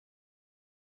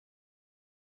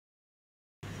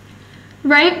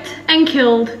Raped and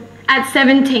killed at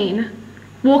 17,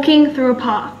 walking through a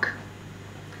park.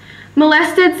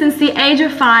 Molested since the age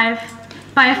of 5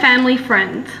 by a family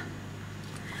friend.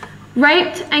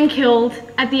 Raped and killed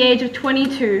at the age of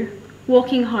 22,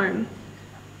 walking home.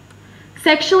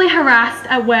 Sexually harassed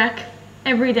at work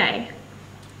every day.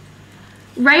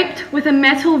 Raped with a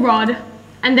metal rod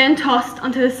and then tossed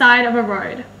onto the side of a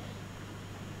road.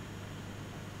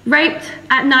 Raped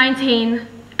at 19,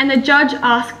 and the judge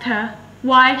asked her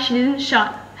why she didn't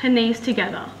shut her knees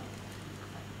together.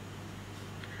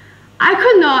 I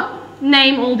could not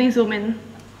name all these women,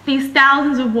 these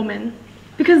thousands of women,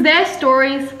 because their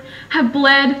stories have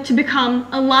bled to become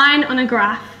a line on a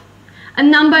graph, a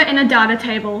number in a data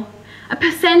table, a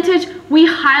percentage we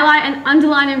highlight and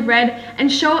underline in red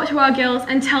and show it to our girls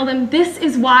and tell them this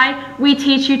is why we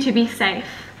teach you to be safe.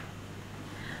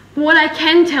 But what I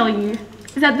can tell you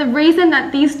is that the reason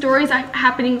that these stories are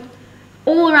happening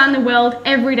all around the world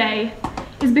every day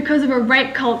is because of a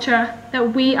rape culture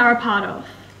that we are a part of.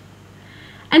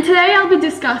 And today I'll be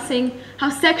discussing how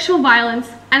sexual violence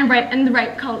and the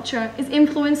rape culture is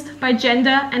influenced by gender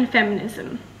and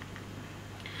feminism.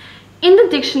 In the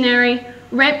dictionary,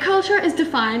 rape culture is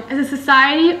defined as a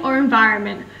society or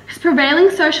environment whose prevailing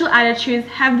social attitudes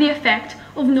have the effect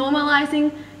of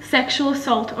normalizing sexual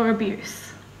assault or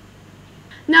abuse.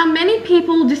 Now, many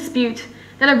people dispute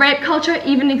that a rape culture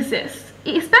even exists,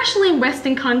 especially in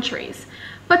Western countries.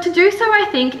 But to do so, I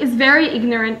think, is very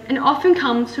ignorant and often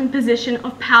comes from a position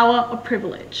of power or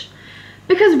privilege.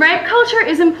 Because rape culture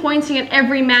isn't pointing at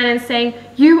every man and saying,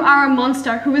 you are a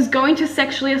monster who is going to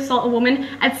sexually assault a woman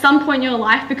at some point in your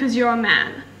life because you're a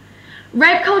man.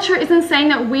 Rape culture isn't saying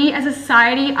that we as a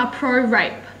society are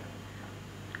pro-rape.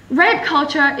 Rape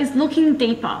culture is looking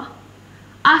deeper,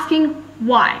 asking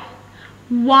why.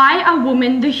 Why are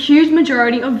women the huge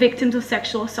majority of victims of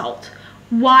sexual assault?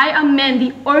 Why are men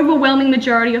the overwhelming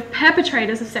majority of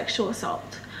perpetrators of sexual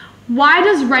assault? Why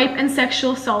does rape and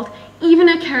sexual assault even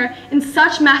occur in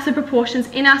such massive proportions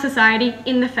in our society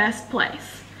in the first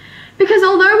place? Because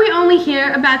although we only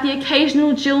hear about the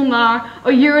occasional Jill Maher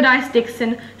or Eurydice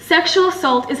Dixon, sexual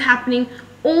assault is happening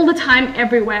all the time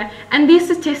everywhere, and these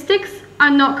statistics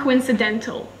are not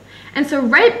coincidental. And so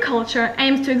rape culture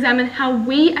aims to examine how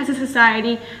we as a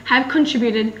society have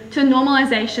contributed to the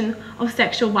normalization of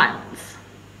sexual violence.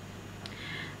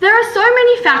 There are so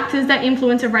many factors that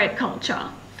influence a rape culture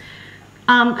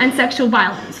and sexual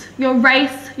violence. Your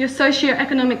race, your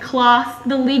socioeconomic class,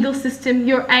 the legal system,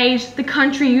 your age, the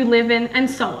country you live in, and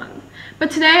so on.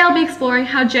 But today I'll be exploring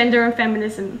how gender and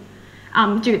feminism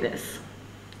do this.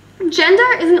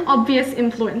 Gender is an obvious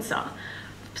influencer.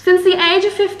 Since the age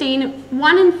of 15,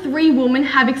 1 in 3 women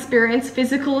have experienced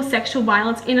physical or sexual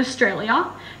violence in Australia,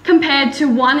 compared to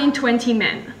 1 in 20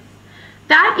 men.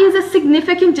 That is a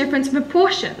significant difference in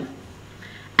proportion.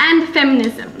 And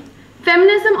feminism.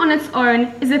 Feminism on its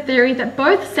own is a theory that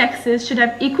both sexes should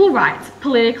have equal rights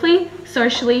politically,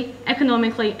 socially,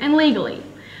 economically, and legally.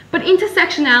 But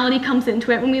intersectionality comes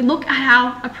into it when we look at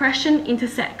how oppression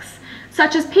intersects,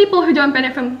 such as people who don't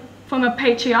benefit from a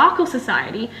patriarchal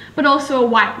society, but also a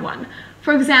white one.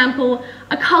 For example,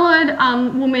 a coloured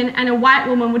woman and a white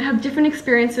woman would have different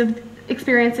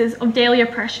experiences of daily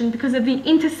oppression because of the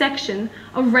intersection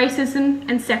of racism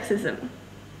and sexism.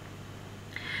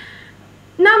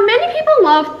 Now, many people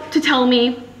love to tell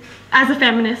me, as a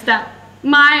feminist, that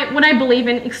what I believe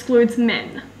in excludes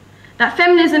men, that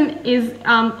feminism is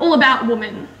all about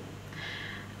women.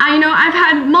 I've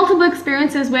had multiple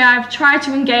experiences where I've tried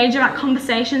to engage about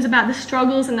conversations about the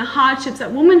struggles and the hardships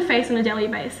that women face on a daily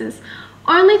basis,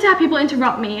 only to have people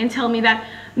interrupt me and tell me that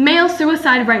male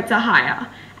suicide rates are higher,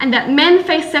 and that men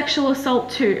face sexual assault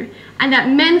too, and that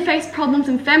men face problems,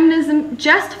 and feminism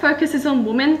just focuses on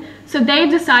women, so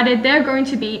they've decided they're going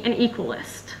to be an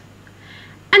equalist.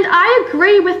 And I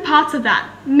agree with parts of that.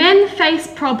 Men face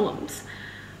problems.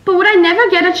 But what I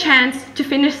never get a chance to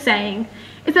finish saying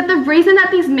is that the reason that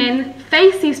these men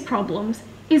face these problems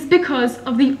is because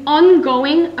of the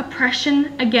ongoing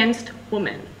oppression against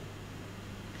women.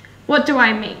 What do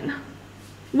I mean?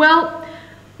 Well,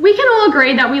 we can all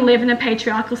agree that we live in a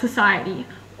patriarchal society,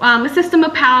 a system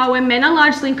of power where men are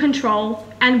largely in control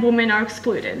and women are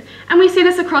excluded. And we see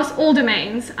this across all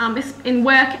domains, in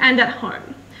work and at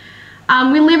home.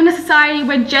 We live in a society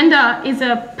where gender is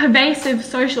a pervasive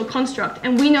social construct,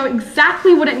 and we know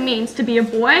exactly what it means to be a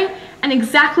boy and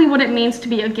exactly what it means to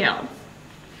be a girl.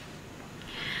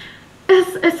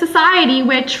 It's a society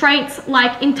where traits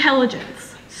like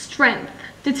intelligence, strength,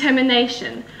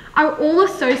 determination are all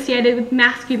associated with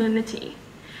masculinity,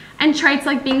 and traits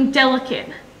like being delicate,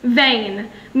 vain,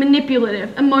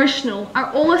 manipulative, emotional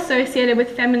are all associated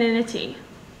with femininity.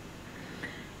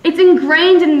 It's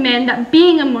ingrained in men that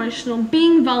being emotional,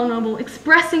 being vulnerable,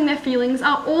 expressing their feelings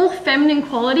are all feminine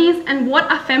qualities, and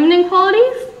what are feminine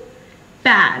qualities?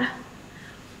 Bad.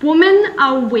 Women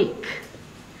are weak.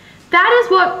 That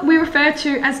is what we refer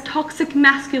to as toxic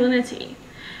masculinity.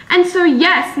 And so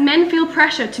yes, men feel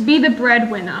pressure to be the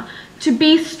breadwinner, to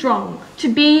be strong,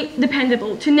 to be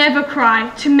dependable, to never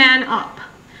cry, to man up.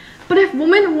 But if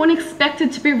women weren't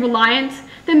expected to be reliant,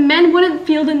 then men wouldn't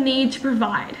feel the need to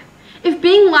provide. If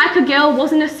being like a girl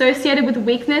wasn't associated with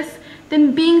weakness,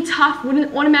 then being tough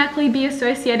wouldn't automatically be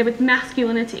associated with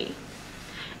masculinity.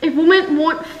 If women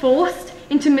weren't forced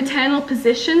into maternal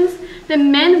positions,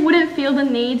 then men wouldn't feel the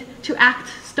need to act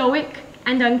stoic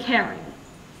and uncaring.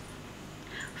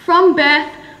 From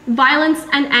birth, violence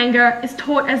and anger is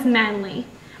taught as manly,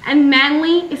 and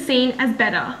manly is seen as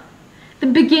better. The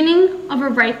beginning of a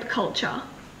rape culture.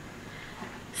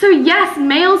 So yes,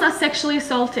 males are sexually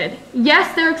assaulted.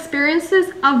 Yes, their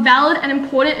experiences are valid and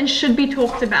important and should be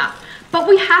talked about. But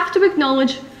we have to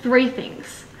acknowledge three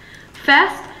things.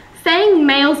 First, saying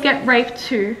males get raped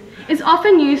too is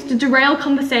often used to derail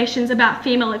conversations about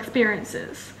female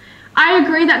experiences. I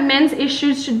agree that men's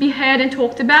issues should be heard and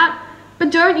talked about,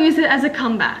 but don't use it as a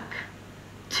comeback.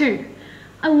 2,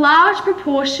 a large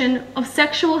proportion of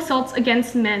sexual assaults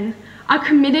against men are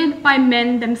committed by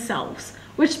men themselves,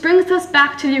 which brings us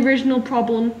back to the original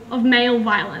problem of male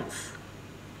violence.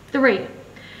 3,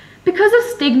 because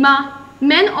of stigma,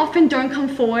 men often don't come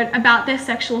forward about their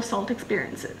sexual assault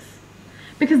experiences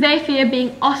because they fear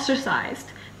being ostracized,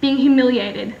 being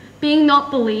humiliated, being not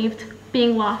believed,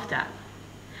 being laughed at.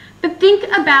 But think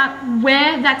about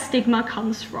where that stigma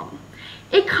comes from.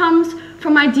 It comes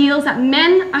from ideals that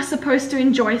men are supposed to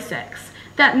enjoy sex,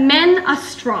 that men are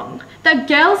strong, that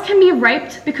girls can be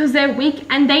raped because they're weak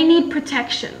and they need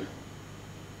protection.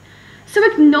 So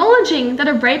acknowledging that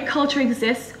a rape culture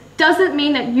exists doesn't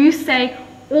mean that you say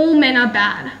all men are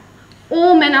bad,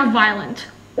 all men are violent,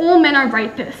 all men are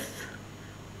rapists.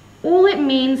 All it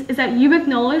means is that you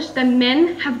acknowledge that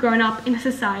men have grown up in a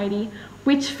society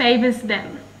which favors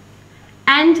them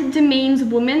and demeans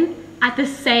women at the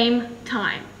same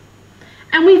time.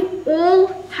 And we've all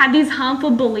had these harmful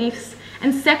beliefs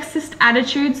and sexist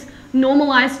attitudes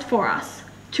normalized for us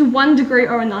to one degree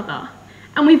or another,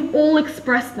 and we've all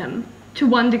expressed them to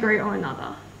one degree or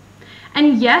another.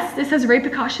 And yes, this has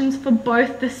repercussions for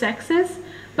both the sexes,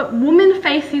 but women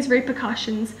face these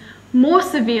repercussions more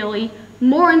severely,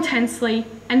 more intensely,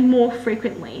 and more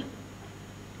frequently.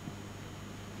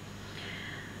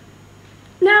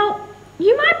 Now,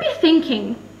 you might be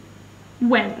thinking,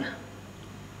 when?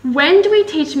 When do we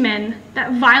teach men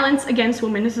that violence against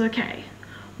women is okay?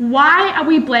 Why are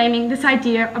we blaming this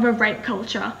idea of a rape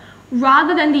culture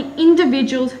rather than the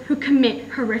individuals who commit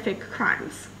horrific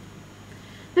crimes?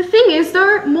 The thing is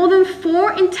though, more than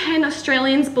 4 in 10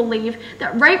 Australians believe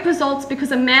that rape results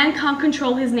because a man can't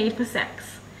control his need for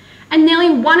sex. And nearly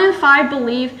 1 in 5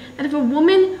 believe that if a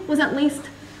woman was at least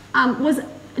was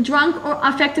drunk or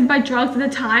affected by drugs at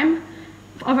the time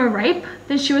of a rape,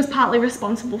 then she was partly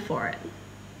responsible for it.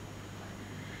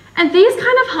 And these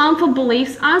kind of harmful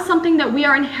beliefs aren't something that we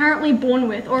are inherently born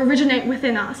with or originate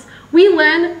within us. We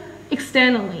learn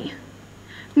externally.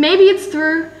 Maybe it's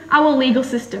through our legal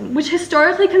system, which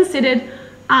historically considered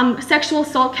sexual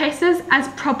assault cases as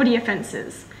property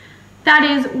offences. That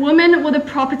is, women were the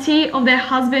property of their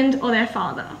husband or their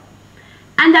father.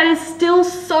 And that is still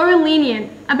so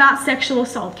lenient about sexual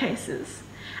assault cases.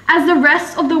 As the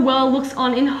rest of the world looks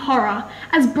on in horror,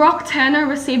 as Brock Turner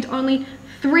received only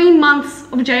 3 months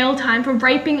of jail time for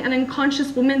raping an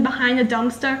unconscious woman behind a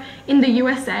dumpster in the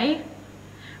USA,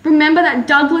 remember that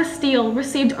Douglas Steele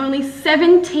received only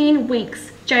 17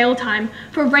 weeks jail time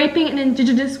for raping an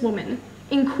Indigenous woman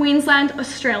in Queensland,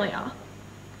 Australia.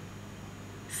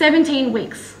 17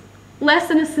 weeks, less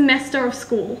than a semester of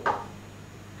school.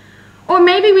 Or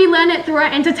maybe we learn it through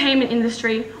our entertainment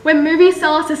industry, where movies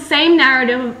sell us the same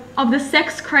narrative of the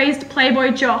sex-crazed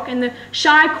playboy jock and the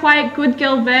shy, quiet, good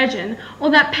girl virgin, or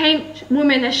that paint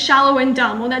women as shallow and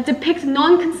dumb, or that depict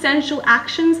non-consensual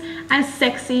actions as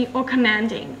sexy or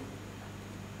commanding.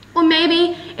 Or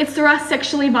maybe it's through our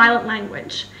sexually violent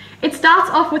language. It starts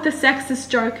off with a sexist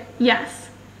joke, yes,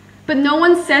 but no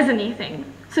one says anything,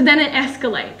 so then it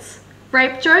escalates.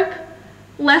 Rape joke,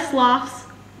 less laughs,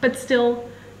 but still,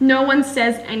 no one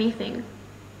says anything.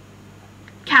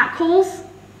 Catcalls,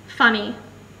 funny.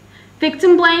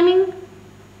 Victim blaming,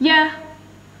 yeah,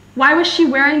 why was she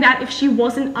wearing that if she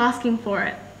wasn't asking for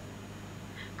it?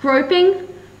 Groping,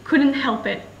 couldn't help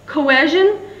it.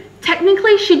 Coercion,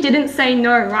 technically she didn't say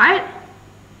no, right?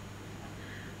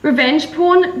 Revenge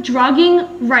porn,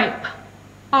 drugging, rape.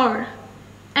 Oh,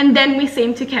 and then we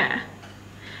seem to care.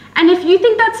 And if you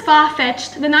think that's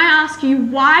far-fetched, then I ask you,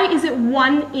 why is it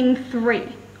 1 in 3?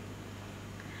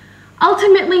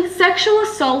 Ultimately, sexual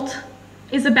assault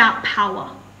is about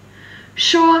power.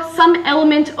 Sure, some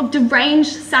element of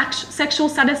deranged sexual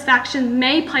satisfaction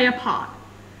may play a part,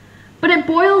 but it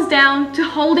boils down to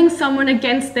holding someone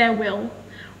against their will,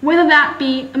 whether that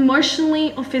be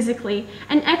emotionally or physically,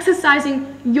 and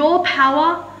exercising your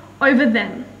power over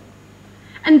them.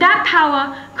 And that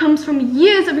power comes from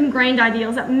years of ingrained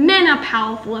ideals that men are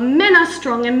powerful and men are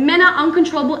strong and men are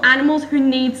uncontrollable animals who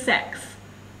need sex.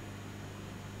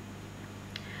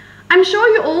 I'm sure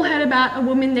you all heard about a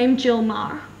woman named Jill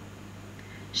Marr.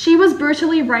 She was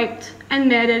brutally raped and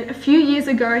murdered a few years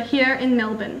ago here in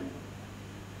Melbourne.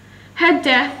 Her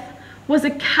death was a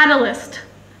catalyst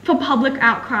for public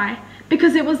outcry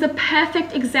because it was the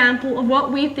perfect example of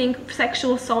what we think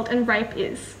sexual assault and rape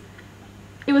is.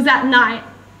 It was at night,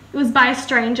 it was by a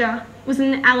stranger, it was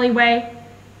in an alleyway,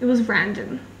 it was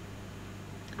random.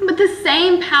 But the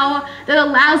same power that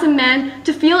allows a man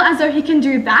to feel as though he can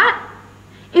do that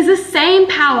is the same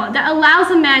power that allows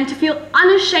a man to feel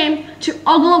unashamed to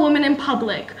ogle a woman in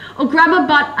public, or grab a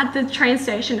butt at the train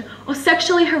station, or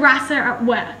sexually harass her at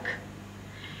work.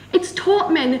 It's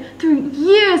taught men through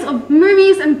years of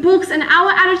movies and books and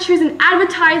our attitudes and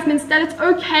advertisements that it's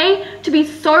okay to be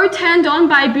so turned on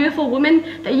by a beautiful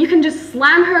woman that you can just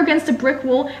slam her against a brick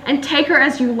wall and take her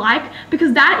as you like,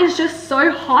 because that is just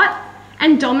so hot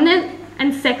and dominant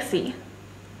and sexy.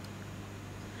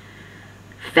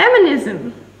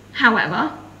 Feminism,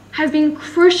 however, has been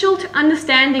crucial to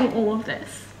understanding all of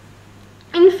this.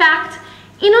 In fact,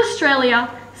 in Australia,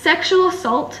 sexual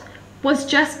assault was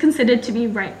just considered to be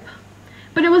rape.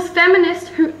 But it was feminists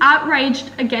who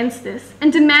outraged against this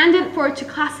and demanded for it to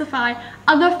classify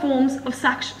other forms of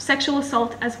sexual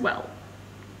assault as well.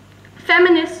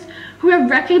 Feminists who have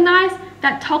recognized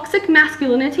that toxic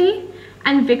masculinity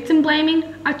and victim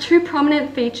blaming are two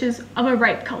prominent features of a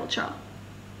rape culture.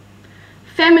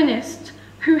 Feminists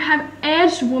who have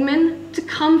urged women to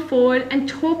come forward and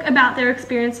talk about their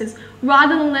experiences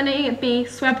rather than letting it be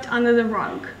swept under the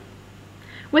rug.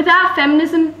 Without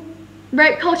feminism,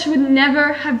 rape culture would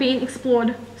never have been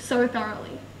explored so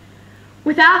thoroughly.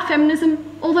 Without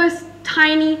feminism, all those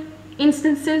tiny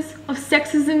instances of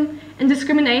sexism and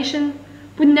discrimination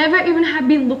would never even have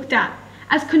been looked at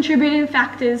as contributing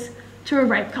factors to a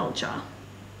rape culture.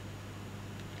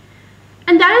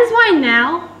 And that is why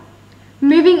now,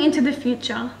 moving into the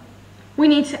future, we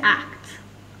need to act.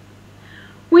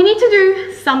 We need to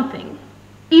do something,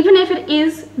 even if it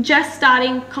is just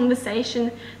starting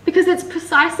conversation, because it's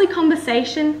precisely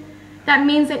conversation that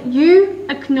means that you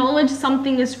acknowledge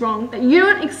something is wrong, that you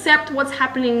don't accept what's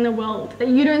happening in the world, that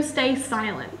you don't stay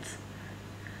silent.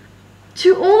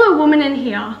 To all the women in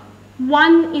here,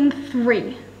 1 in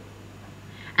 3.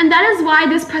 And that is why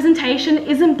this presentation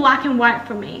isn't black and white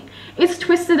for me. It's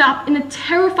twisted up in the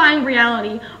terrifying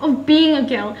reality of being a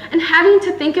girl and having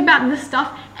to think about this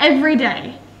stuff every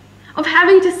day. Of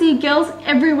having to see girls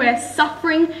everywhere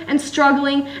suffering and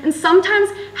struggling, and sometimes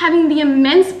having the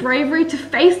immense bravery to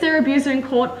face their abuser in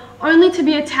court only to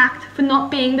be attacked for not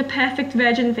being the perfect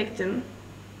virgin victim.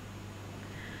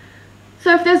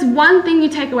 So if there's one thing you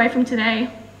take away from today,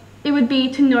 it would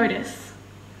be to notice.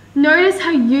 Notice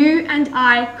how you and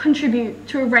I contribute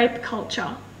to a rape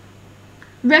culture.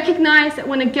 Recognize that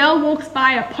when a girl walks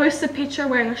by a poster picture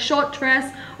wearing a short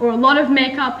dress or a lot of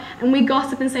makeup and we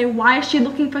gossip and say, why is she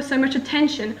looking for so much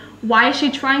attention? Why is she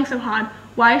trying so hard?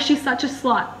 Why is she such a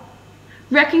slut?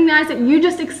 Recognize that you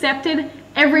just accepted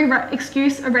every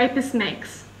excuse a rapist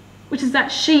makes, which is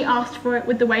that she asked for it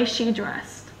with the way she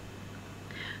dressed.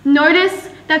 Notice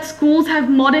that schools have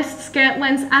modest skirt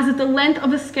lengths as if the length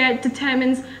of a skirt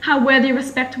determines how worthy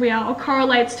respect we are or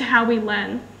correlates to how we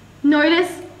learn.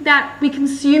 Notice that we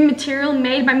consume material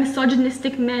made by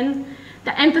misogynistic men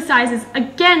that emphasizes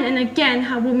again and again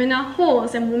how women are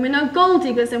whores and women are gold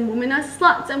diggers and women are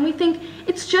sluts, and we think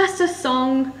it's just a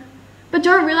song, but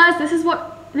don't realize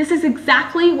this is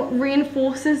exactly what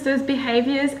reinforces those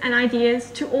behaviors and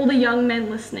ideas to all the young men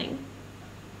listening.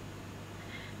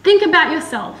 Think about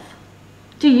yourself.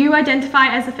 Do you identify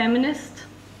as a feminist?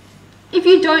 If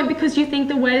you don't because you think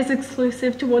the word is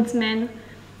exclusive towards men,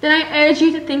 then I urge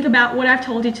you to think about what I've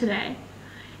told you today.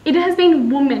 It has been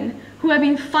women who have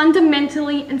been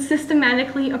fundamentally and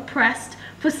systematically oppressed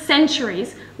for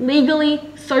centuries, legally,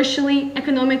 socially,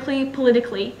 economically,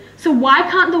 politically. So why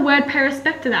can't the word pay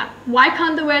respect to that? Why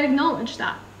can't the word acknowledge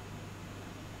that?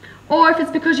 Or if it's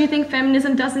because you think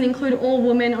feminism doesn't include all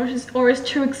women or is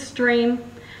too extreme,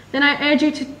 then I urge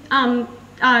you to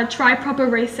try proper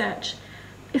research,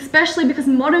 especially because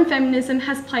modern feminism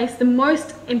has placed the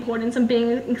most importance on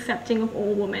being accepting of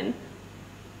all women.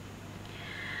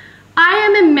 I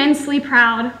am immensely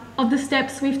proud of the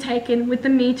steps we've taken with the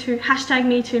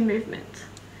 #MeToo movement.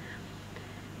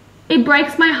 It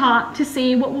breaks my heart to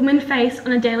see what women face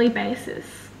on a daily basis,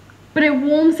 but it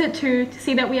warms it too to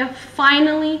see that we are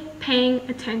finally paying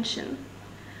attention.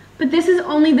 But this is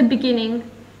only the beginning,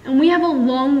 and we have a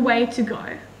long way to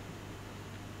go.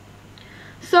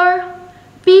 So,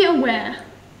 be aware.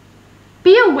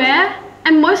 Be aware,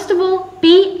 and most of all,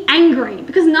 be angry,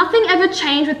 because nothing ever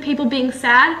changed with people being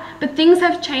sad, but things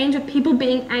have changed with people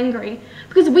being angry.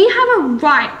 Because we have a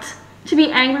right to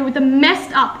be angry with the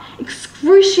messed up,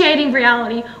 excruciating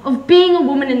reality of being a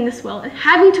woman in this world and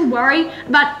having to worry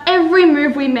about every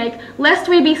move we make, lest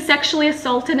we be sexually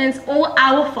assaulted and it's all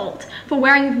our fault for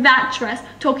wearing that dress,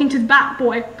 talking to that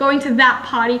boy, going to that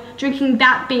party, drinking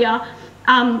that beer,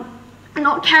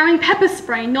 not carrying pepper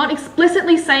spray, not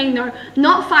explicitly saying no,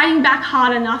 not fighting back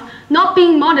hard enough, not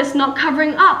being modest, not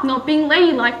covering up, not being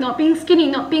ladylike, not being skinny,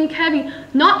 not being curvy,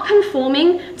 not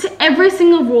conforming to every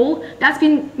single rule that's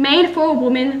been made for a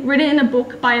woman written in a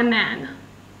book by a man.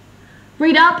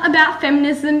 Read up about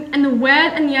feminism and the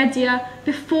word and the idea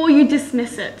before you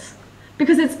dismiss it,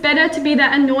 because it's better to be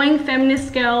that annoying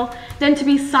feminist girl than to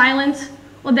be silent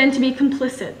or than to be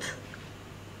complicit.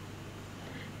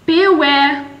 Be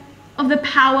aware of the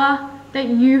power that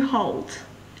you hold.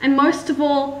 And most of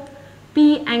all,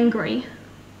 be angry.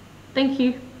 Thank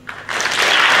you.